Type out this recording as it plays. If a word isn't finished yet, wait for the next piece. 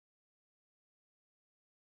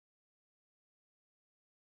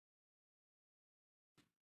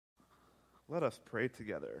Let us pray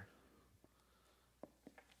together.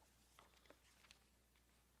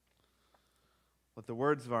 Let the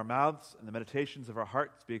words of our mouths and the meditations of our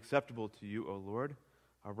hearts be acceptable to you, O Lord,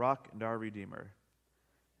 our rock and our Redeemer.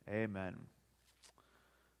 Amen.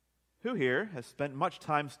 Who here has spent much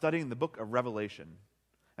time studying the book of Revelation?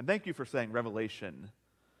 And thank you for saying Revelation.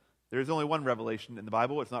 There is only one Revelation in the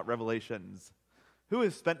Bible. It's not Revelations. Who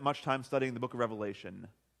has spent much time studying the book of Revelation?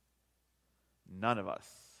 None of us.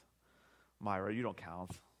 Myra, you don't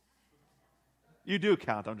count. You do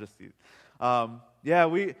count. I'm just teasing.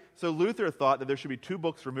 So Luther thought that there should be two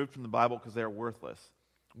books removed from the Bible because they are worthless.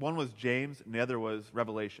 One was James, and the other was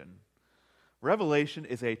Revelation. Revelation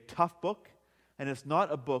is a tough book, and it's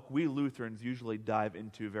not a book we Lutherans usually dive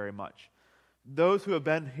into very much. Those who have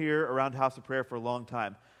been here around House of Prayer for a long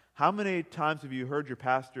time, how many times have you heard your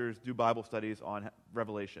pastors do Bible studies on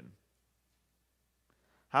Revelation?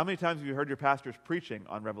 How many times have you heard your pastors preaching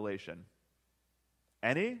on Revelation?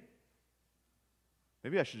 Any?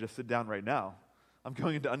 Maybe I should just sit down right now. I'm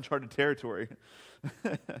going into uncharted territory.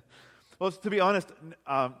 Well, to be honest,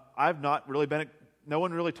 I've not really been, no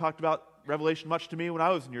one really talked about Revelation much to me when I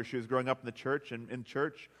was in your shoes growing up in the church and in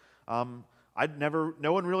church. No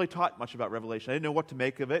one really taught much about Revelation. I didn't know what to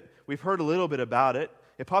make of it. We've heard a little bit about it.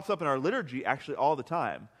 It pops up in our liturgy actually all the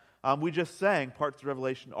time. We just sang parts of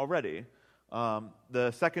Revelation already. The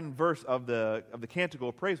second verse of the canticle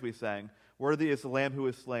of praise we sang, "Worthy is the Lamb who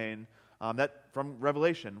is slain," that from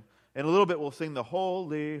Revelation. In a little bit we'll sing the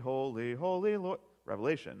 "Holy, Holy, Holy Lord,"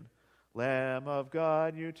 Revelation. "Lamb of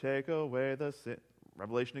God, you take away the sin,"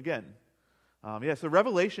 Revelation again. So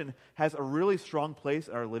Revelation has a really strong place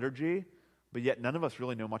in our liturgy, but yet none of us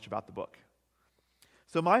really know much about the book.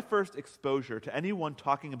 So my first exposure to anyone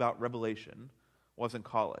talking about Revelation was in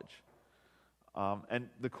college. And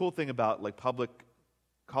the cool thing about public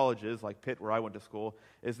colleges like Pitt, where I went to school,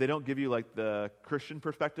 is they don't give you the Christian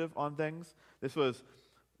perspective on things. This was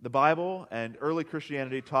the Bible and early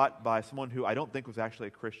Christianity taught by someone who I don't think was actually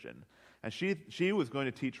a Christian. And she was going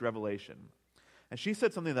to teach Revelation. And she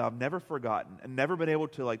said something that I've never forgotten and never been able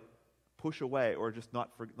to push away or just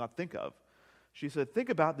not think of. She said, think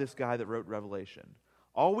about this guy that wrote Revelation.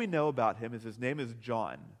 All we know about him is his name is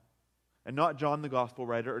John. And not John the gospel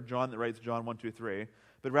writer or John that writes John 1, 2, 3,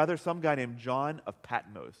 but rather some guy named John of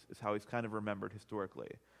Patmos is how he's kind of remembered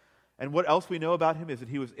historically. And what else we know about him is that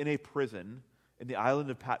he was in a prison in the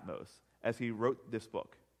island of Patmos as he wrote this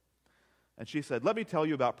book. And she said, let me tell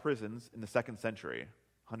you about prisons in the 2nd century,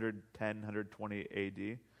 110, 120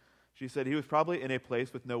 AD. She said he was probably in a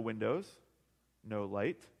place with no windows, no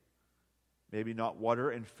light, maybe not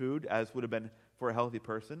water and food as would have been for a healthy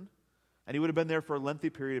person. And he would have been there for a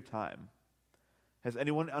lengthy period of time. Has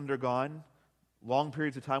anyone undergone long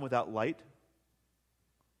periods of time without light?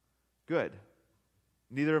 Good.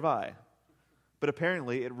 Neither have I. But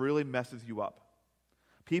apparently it really messes you up.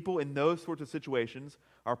 People in those sorts of situations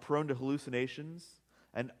are prone to hallucinations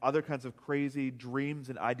and other kinds of crazy dreams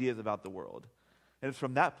and ideas about the world. And it's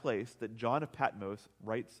from that place that John of Patmos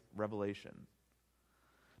writes Revelation.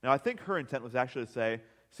 Now I think her intent was actually to say,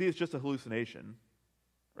 see, it's just a hallucination,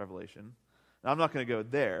 Revelation. Now I'm not going to go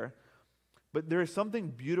there, but there is something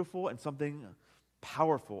beautiful and something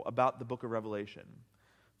powerful about the book of Revelation.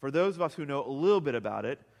 For those of us who know a little bit about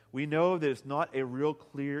it, we know that it's not a real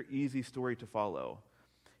clear, easy story to follow.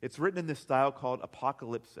 It's written in this style called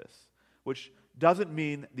apocalypsis, which doesn't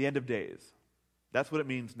mean the end of days. That's what it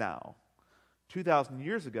means now. 2,000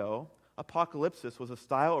 years ago, apocalypsis was a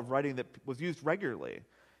style of writing that was used regularly.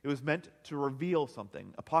 It was meant to reveal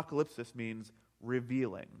something. Apocalypsis means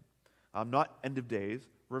revealing. Not end of days,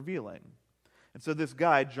 revealing. And so this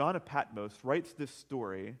guy, John of Patmos, writes this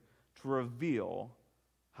story to reveal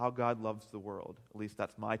how God loves the world. At least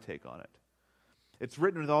that's my take on it. It's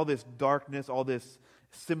written with all this darkness, all this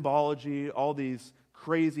symbology, all these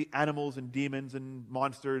crazy animals and demons and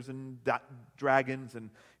monsters and dragons. And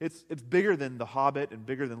it's bigger than The Hobbit and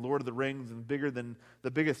bigger than Lord of the Rings and bigger than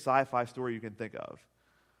the biggest sci-fi story you can think of.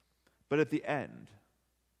 But at the end,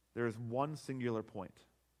 there is one singular point.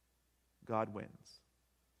 God wins.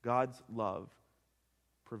 God's love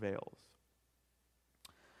prevails.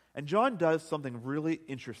 And John does something really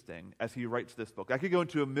interesting as he writes this book. I could go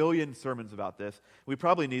into a million sermons about this. We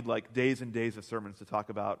probably need days and days of sermons to talk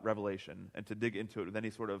about Revelation and to dig into it with any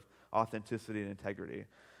sort of authenticity and integrity.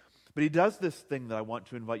 But he does this thing that I want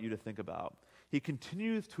to invite you to think about. He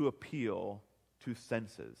continues to appeal to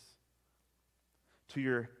senses, to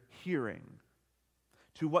your hearing,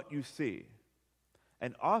 to what you see.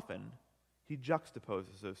 And often, he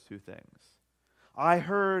juxtaposes those two things. I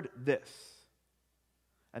heard this,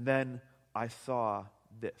 and then I saw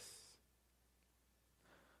this.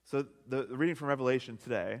 So the reading from Revelation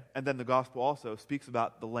today, and then the gospel also, speaks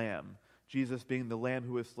about the Lamb. Jesus being the Lamb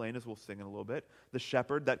who was slain, as we'll sing in a little bit. The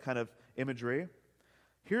shepherd, that kind of imagery.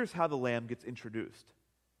 Here's how the Lamb gets introduced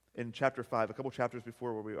in chapter 5, a couple chapters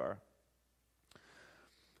before where we are.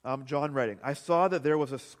 John writing, I saw that there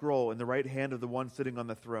was a scroll in the right hand of the one sitting on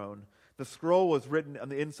the throne. The scroll was written on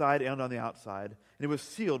the inside and on the outside, and it was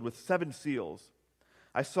sealed with 7 seals.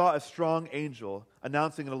 I saw a strong angel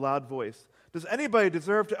announcing in a loud voice, does anybody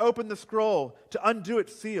deserve to open the scroll, to undo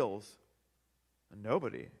its seals? And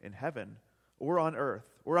nobody in heaven or on earth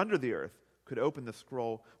or under the earth could open the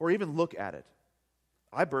scroll or even look at it.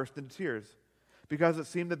 I burst into tears because it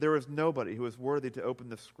seemed that there was nobody who was worthy to open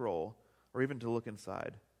the scroll or even to look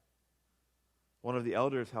inside. One of the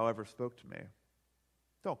elders, however, spoke to me.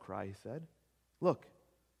 Don't cry, he said. Look,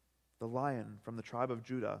 the Lion from the tribe of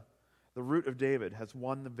Judah, the Root of David, has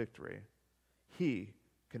won the victory. He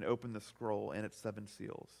can open the scroll and its 7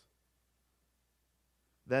 seals.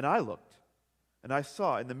 Then I looked, and I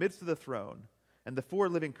saw in the midst of the throne and the 4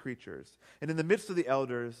 living creatures, and in the midst of the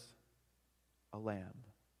elders, a lamb.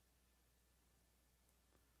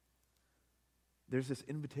 There's this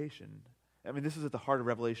invitation. I mean, this is at the heart of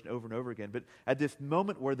Revelation over and over again, but at this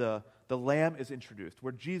moment where the lamb is introduced,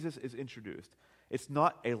 where Jesus is introduced, it's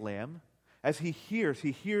not a lamb. As he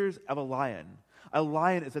hears of a lion. A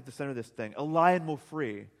lion is at the center of this thing. A lion will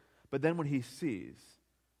free. But then when he sees,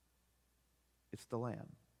 it's the lamb.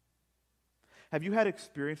 Have you had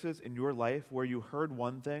experiences in your life where you heard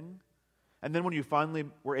one thing, and then when you finally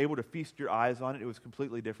were able to feast your eyes on it, it was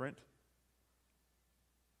completely different?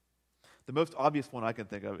 The most obvious one I can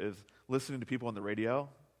think of is listening to people on the radio.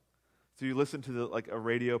 So you listen to a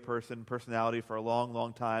radio personality for a long,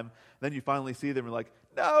 long time, then you finally see them and you're like,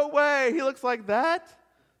 no way, he looks like that?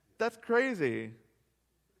 That's crazy.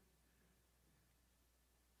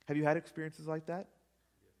 Have you had experiences like that?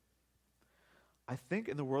 I think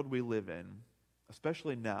in the world we live in,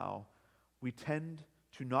 especially now, we tend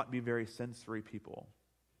to not be very sensory people.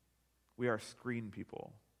 We are screen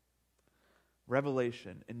people.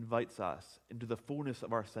 Revelation invites us into the fullness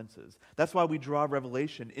of our senses. That's why we draw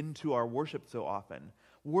Revelation into our worship so often.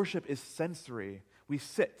 Worship is sensory. We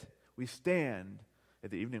sit, we stand. At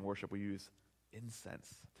the evening worship, we use incense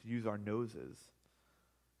to use our noses.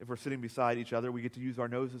 If we're sitting beside each other, we get to use our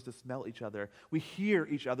noses to smell each other. We hear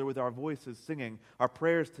each other with our voices singing our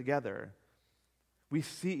prayers together. We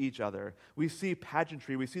see each other. We see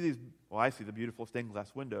pageantry. We see these, I see the beautiful stained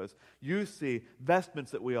glass windows. You see vestments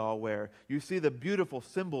that we all wear. You see the beautiful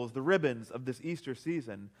symbols, the ribbons of this Easter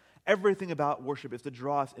season. Everything about worship is to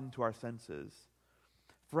draw us into our senses.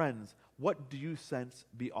 Friends, what do you sense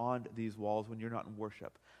beyond these walls when you're not in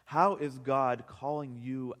worship? How is God calling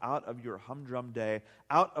you out of your humdrum day,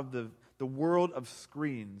 out of the world of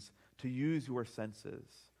screens, to use your senses?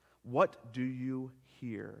 What do you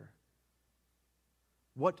hear?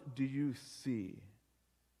 What do you see?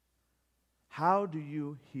 How do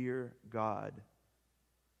you hear God?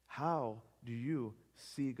 How do you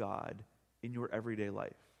see God in your everyday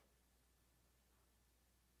life?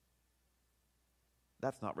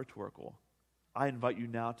 That's not rhetorical. I invite you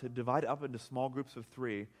now to divide up into small groups of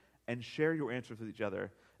 3 and share your answers with each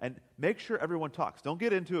other. And make sure everyone talks. Don't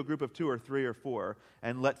get into a group of 2 or 3 or 4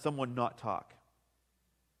 and let someone not talk.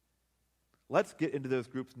 Let's get into those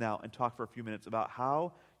groups now and talk for a few minutes about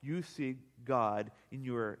how you see God in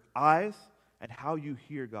your eyes and how you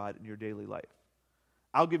hear God in your daily life.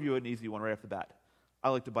 I'll give you an easy one right off the bat. I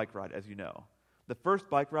like to bike ride, as you know. The first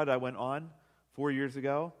bike ride I went on 4 years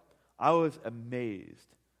ago, I was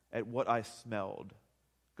amazed at what I smelled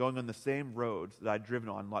going on the same roads that I'd driven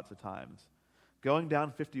on lots of times. Going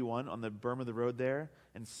down 51 on the berm of the road there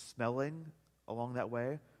and smelling along that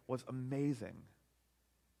way was amazing.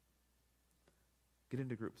 Get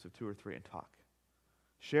into groups of 2 or 3 and talk.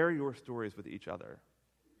 Share your stories with each other.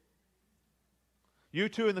 You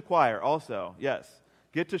two in the choir also, yes.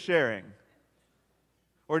 Get to sharing.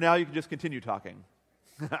 Or now you can just continue talking.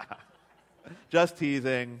 Just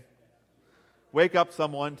teasing. Wake up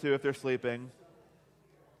someone too if they're sleeping.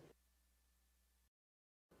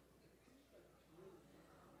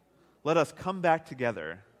 Let us come back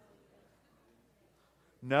together.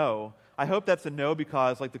 No. I hope that's a no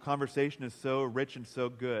because the conversation is so rich and so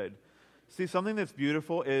good. See, something that's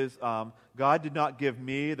beautiful is God did not give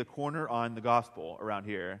me the corner on the gospel around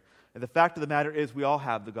here. And the fact of the matter is we all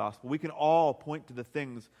have the gospel. We can all point to the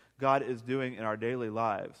things God is doing in our daily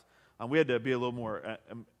lives. We had to be a little more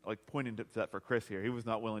pointing to that for Chris here. He was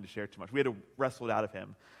not willing to share too much. We had to wrestle it out of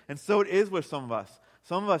him. And so it is with some of us.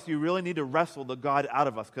 Some of us, you really need to wrestle the God out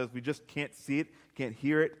of us because we just can't see it, can't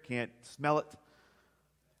hear it, can't smell it.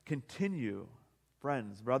 Continue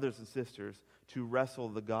friends, brothers and sisters, to wrestle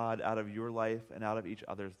the God out of your life and out of each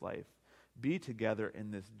other's life. Be together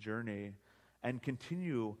in this journey and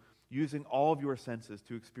continue using all of your senses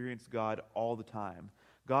to experience God all the time.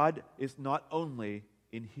 God is not only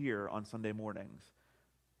in here on Sunday mornings.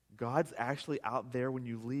 God's actually out there when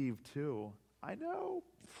you leave too. I know.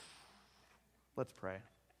 Let's pray.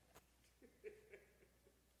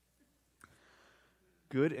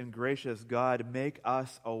 Good and gracious God, make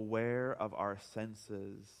us aware of our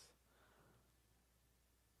senses.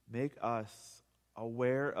 Make us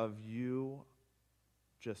aware of you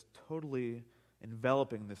just totally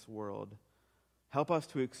enveloping this world. Help us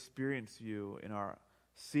to experience you in our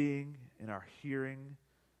seeing, in our hearing,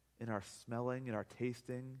 in our smelling, in our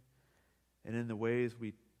tasting, and in the ways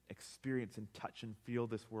we experience and touch and feel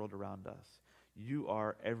this world around us. You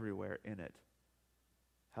are everywhere in it.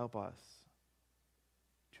 Help us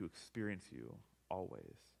to experience you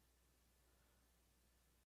always.